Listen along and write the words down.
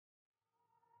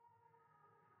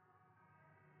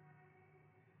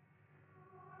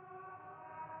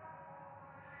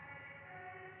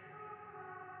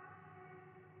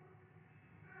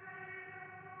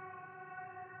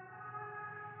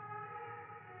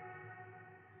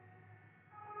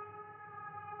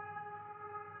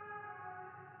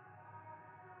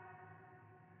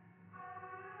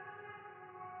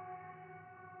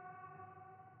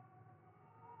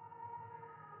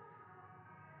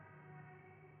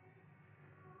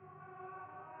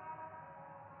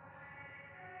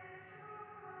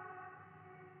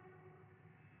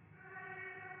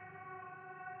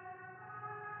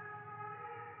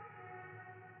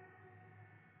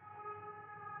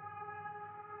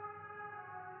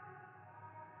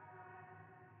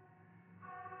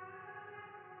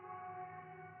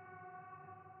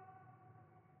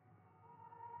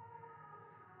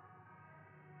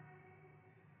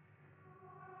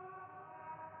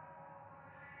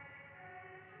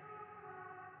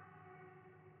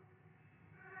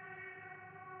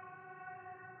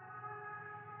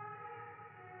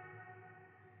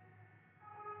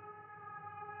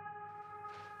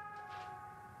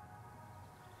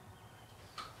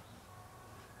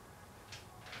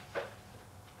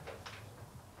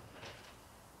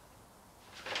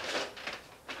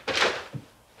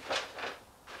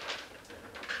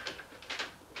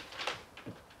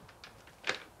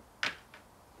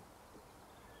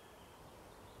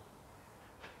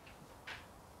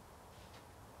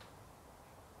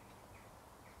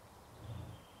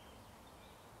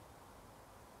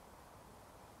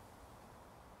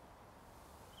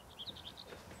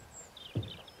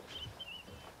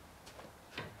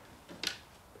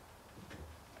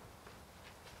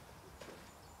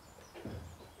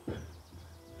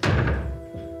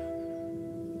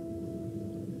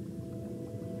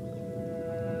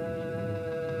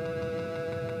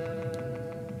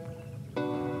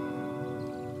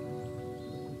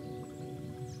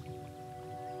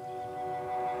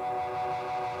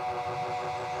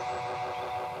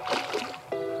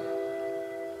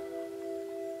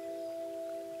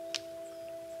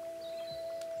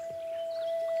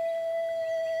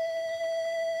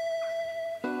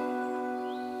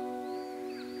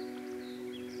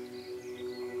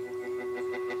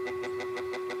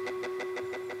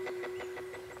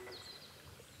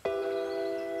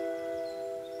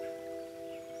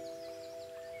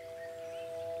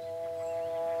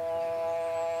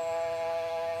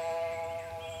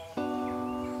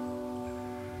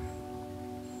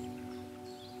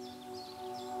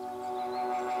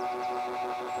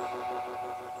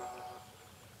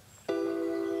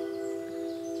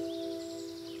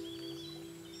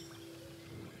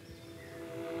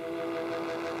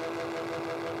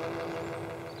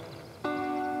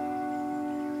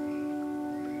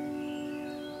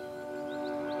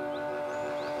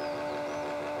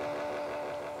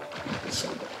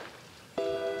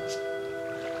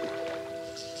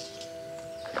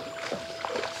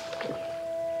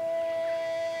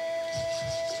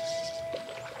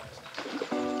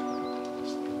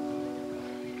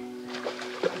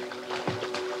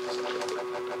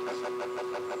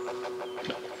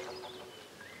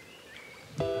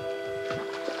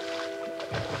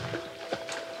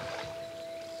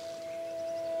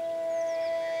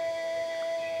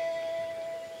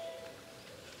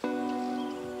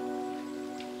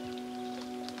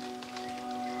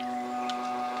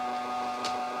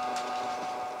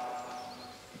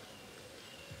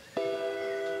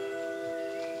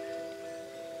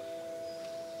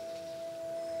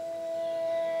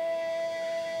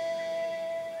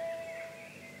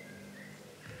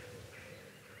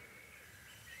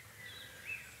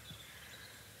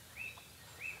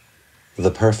The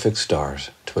perfect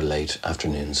start to a late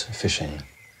afternoon's fishing.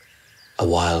 A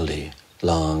Wildie,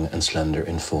 long and slender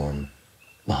in form,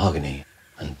 mahogany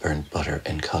and burnt butter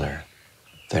in colour.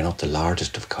 They're not the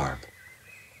largest of carp,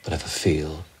 but have a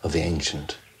feel of the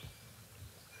ancient.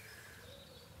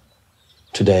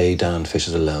 Today Dan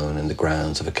fishes alone in the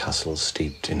grounds of a castle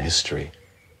steeped in history,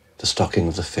 the stocking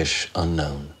of the fish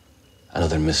unknown,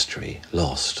 another mystery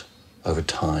lost over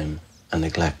time and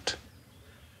neglect.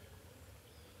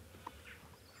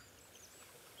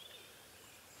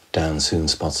 Dan soon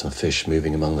spots some fish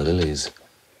moving among the lilies,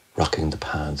 rocking the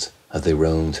pads as they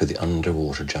roam through the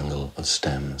underwater jungle of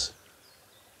stems.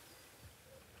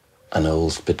 An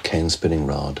old split cane spinning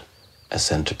rod, a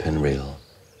centre pin reel,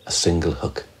 a single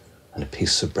hook and a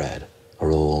piece of bread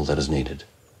are all that is needed.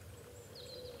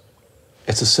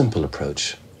 It's a simple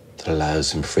approach that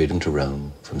allows him freedom to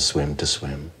roam from swim,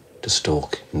 to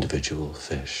stalk individual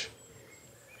fish.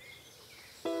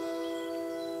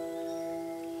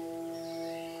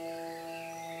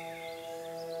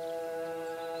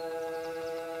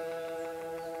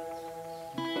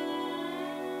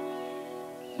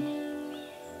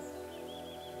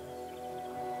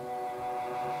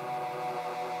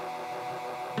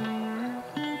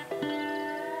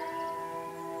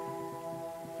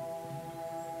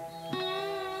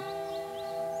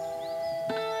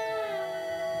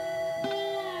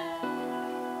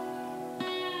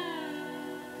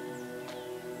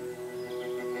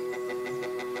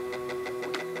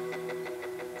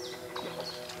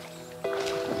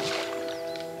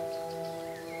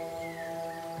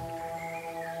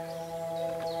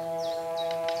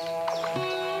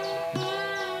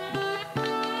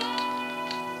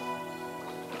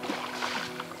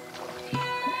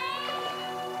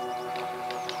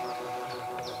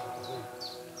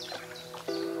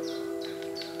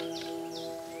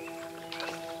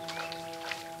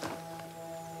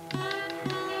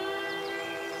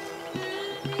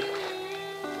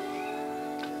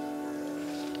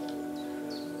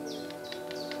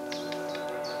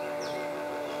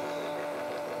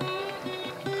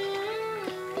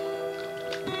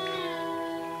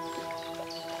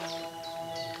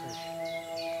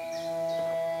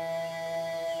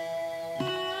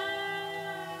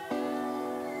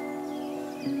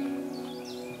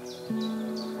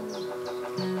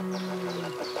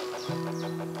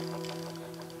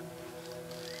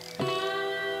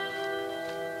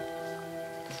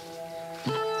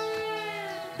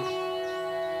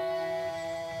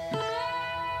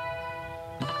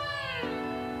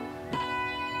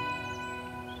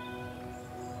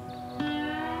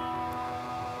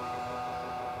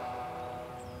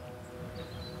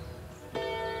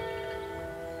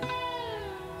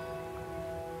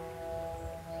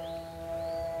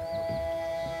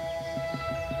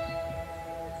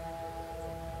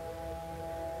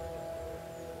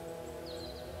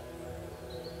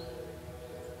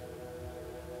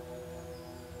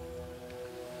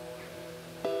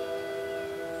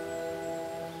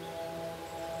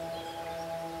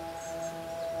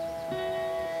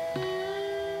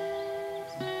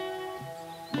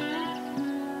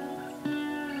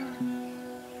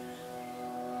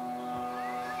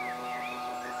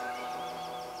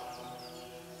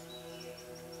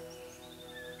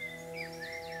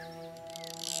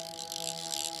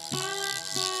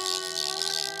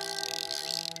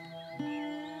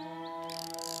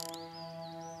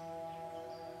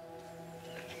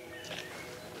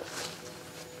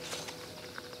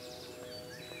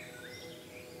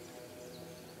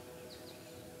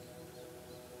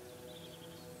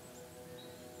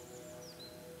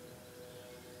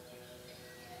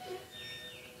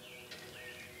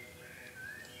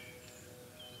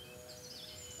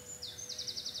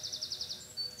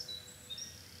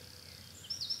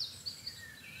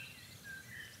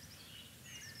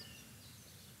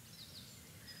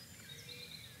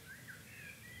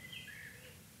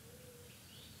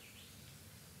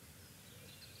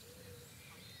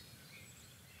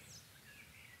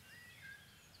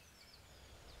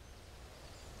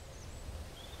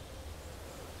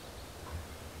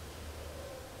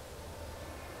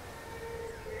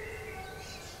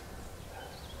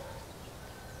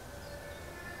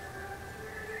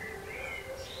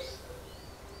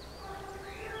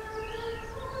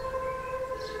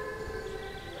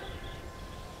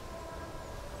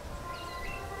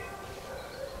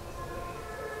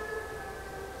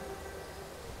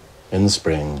 In the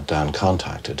spring, Dan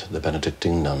contacted the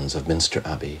Benedictine nuns of Minster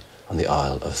Abbey on the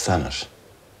Isle of Thanet.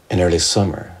 In early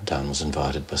summer, Dan was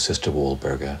invited by Sister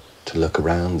Walburga to look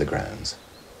around the grounds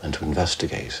and to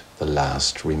investigate the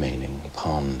last remaining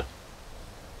pond.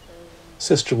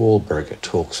 Sister Walburga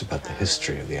talks about the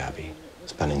history of the abbey,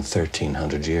 spanning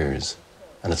 1300 years,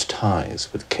 and its ties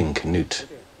with King Canute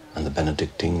and the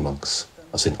Benedictine monks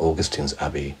of St. Augustine's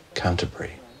Abbey,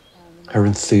 Canterbury. Her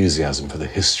enthusiasm for the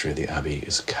history of the abbey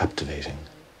is captivating.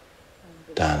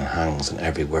 Dan hangs on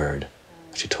every word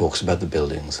as she talks about the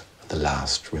buildings and the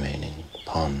last remaining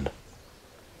pond.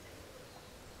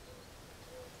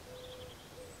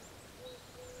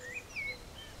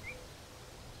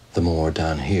 The more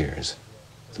Dan hears,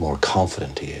 the more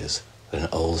confident he is that an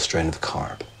old strain of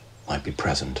carp might be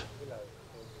present.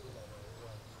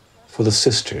 For the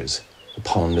sisters, the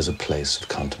pond is a place of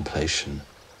contemplation.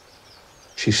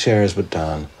 She shares with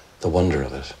Dan the wonder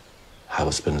of it, how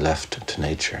it's been left to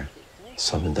nature,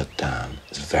 something that Dan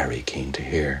is very keen to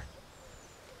hear.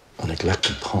 A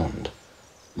neglected pond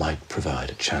might provide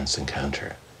a chance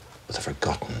encounter with a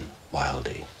forgotten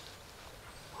Wildie.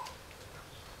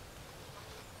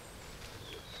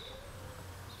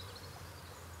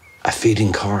 A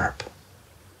feeding carp.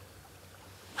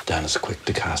 Dan is quick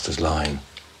to cast his line,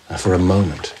 and for a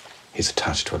moment he's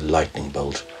attached to a lightning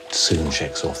bolt that soon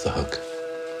shakes off the hook.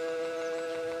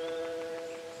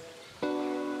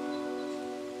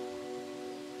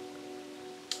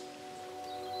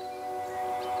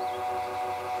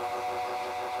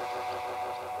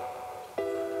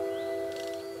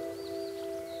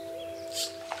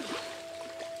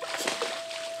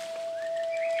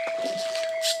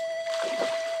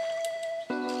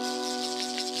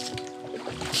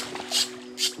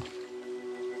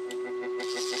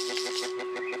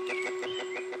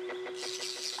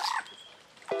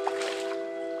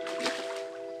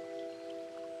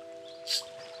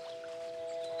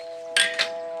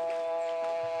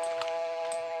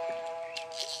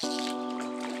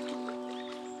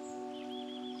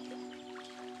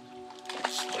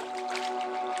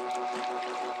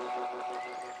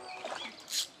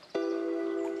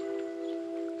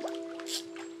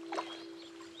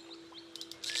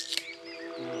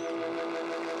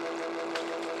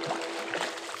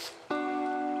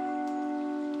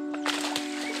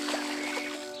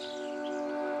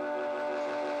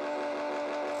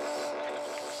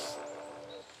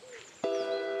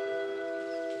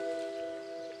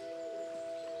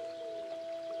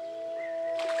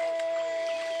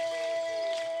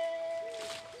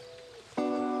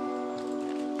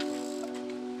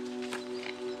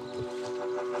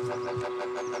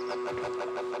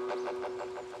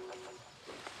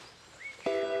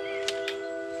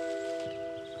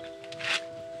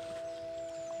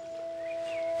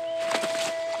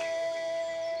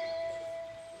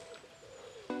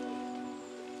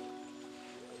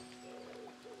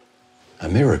 A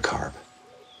mirror carp.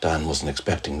 Dan wasn't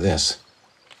expecting this.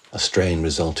 A strain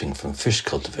resulting from fish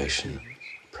cultivation,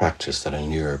 a practice that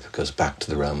in Europe goes back to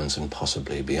the Romans and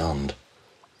possibly beyond.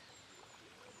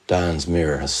 Dan's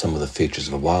mirror has some of the features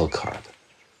of a wild carp,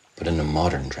 but in a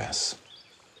modern dress.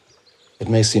 It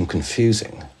may seem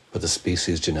confusing, but the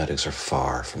species genetics are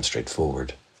far from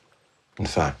straightforward. In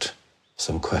fact,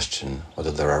 some question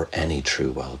whether there are any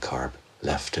true wild carp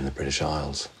left in the British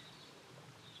Isles.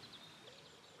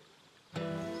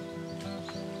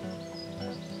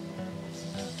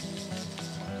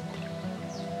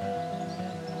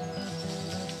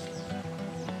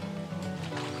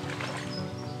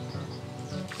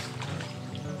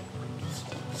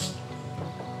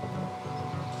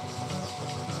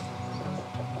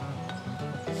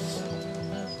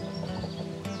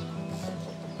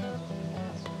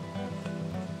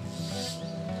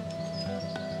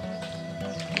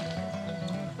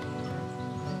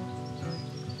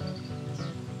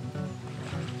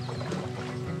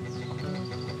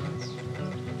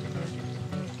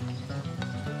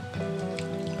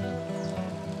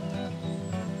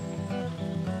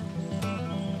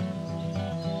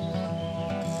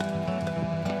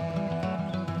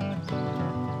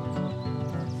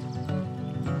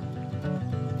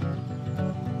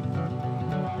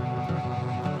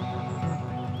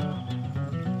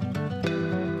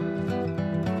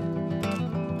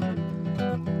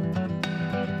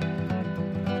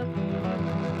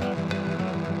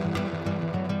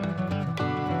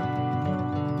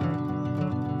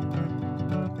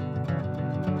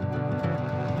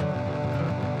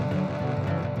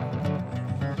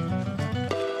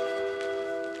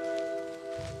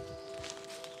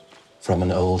 From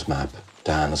an old map,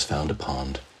 Dan has found a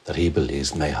pond that he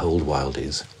believes may hold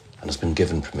wildies and has been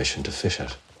given permission to fish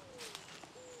it.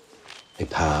 A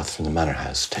path from the manor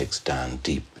house takes Dan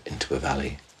deep into a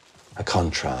valley, a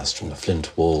contrast from the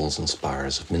flint walls and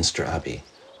spires of Minster Abbey.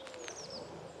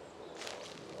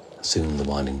 Soon the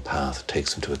winding path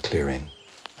takes him to a clearing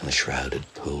and a shrouded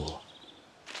pool.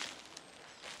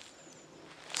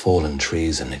 Fallen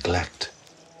trees and neglect,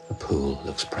 the pool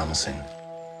looks promising.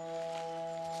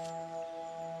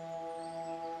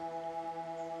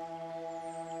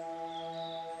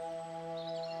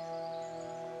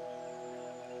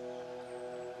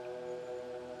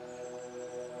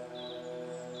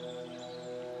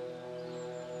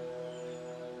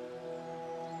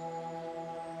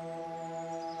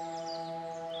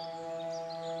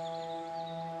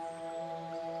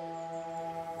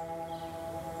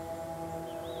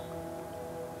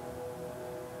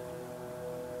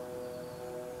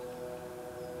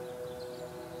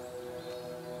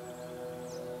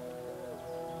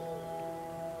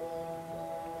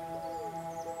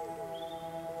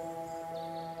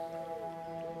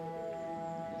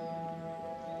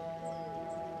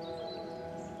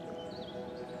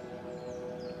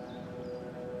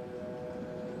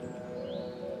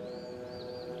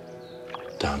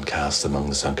 Downcast among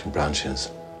the sunken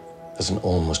branches, there's an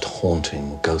almost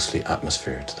haunting, ghostly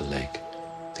atmosphere to the lake.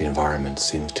 The environment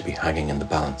seems to be hanging in the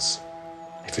balance,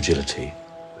 a fragility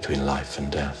between life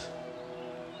and death.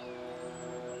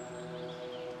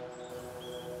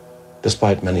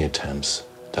 Despite many attempts,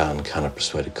 Dan cannot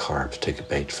persuade a carp to take a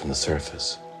bait from the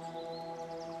surface.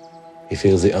 He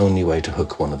feels the only way to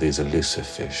hook one of these elusive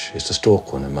fish is to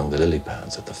stalk one among the lily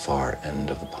pads at the far end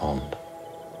of the pond.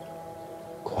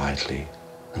 Quietly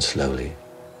and slowly,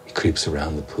 he creeps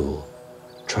around the pool,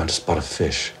 trying to spot a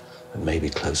fish that may be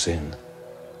close in.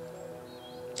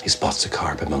 He spots a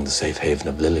carp among the safe haven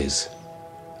of lilies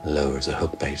and lowers a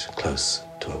hook bait close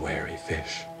to a wary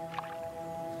fish.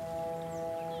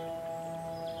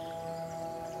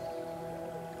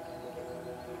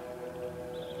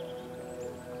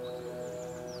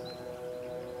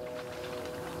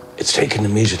 It's taken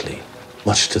immediately,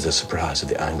 much to the surprise of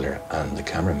the angler and the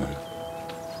cameraman.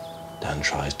 Dan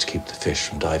tries to keep the fish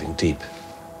from diving deep,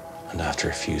 and after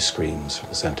a few screams from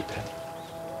the center pin,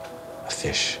 a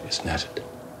fish is netted.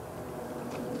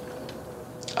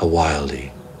 A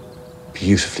Wildie,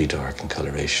 beautifully dark in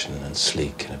coloration and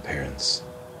sleek in appearance,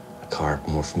 a carp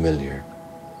more familiar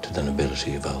to the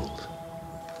nobility of old.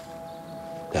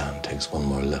 Dan takes one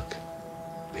more look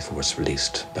before it's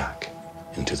released back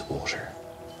into the water.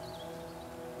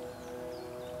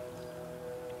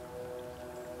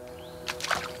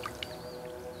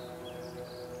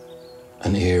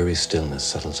 An eerie stillness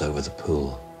settles over the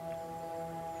pool.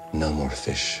 No more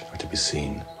fish are to be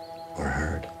seen or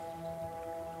heard.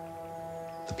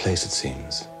 The place, it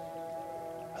seems,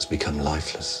 has become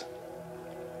lifeless.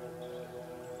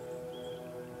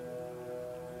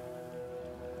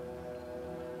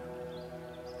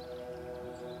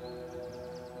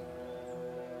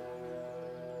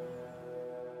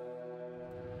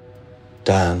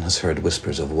 Dan has heard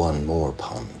whispers of one more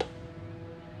pond.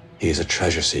 He is a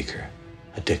treasure seeker,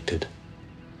 addicted,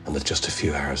 and with just a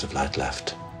few hours of light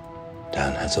left,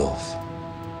 Dan heads off,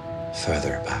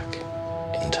 further back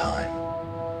in time.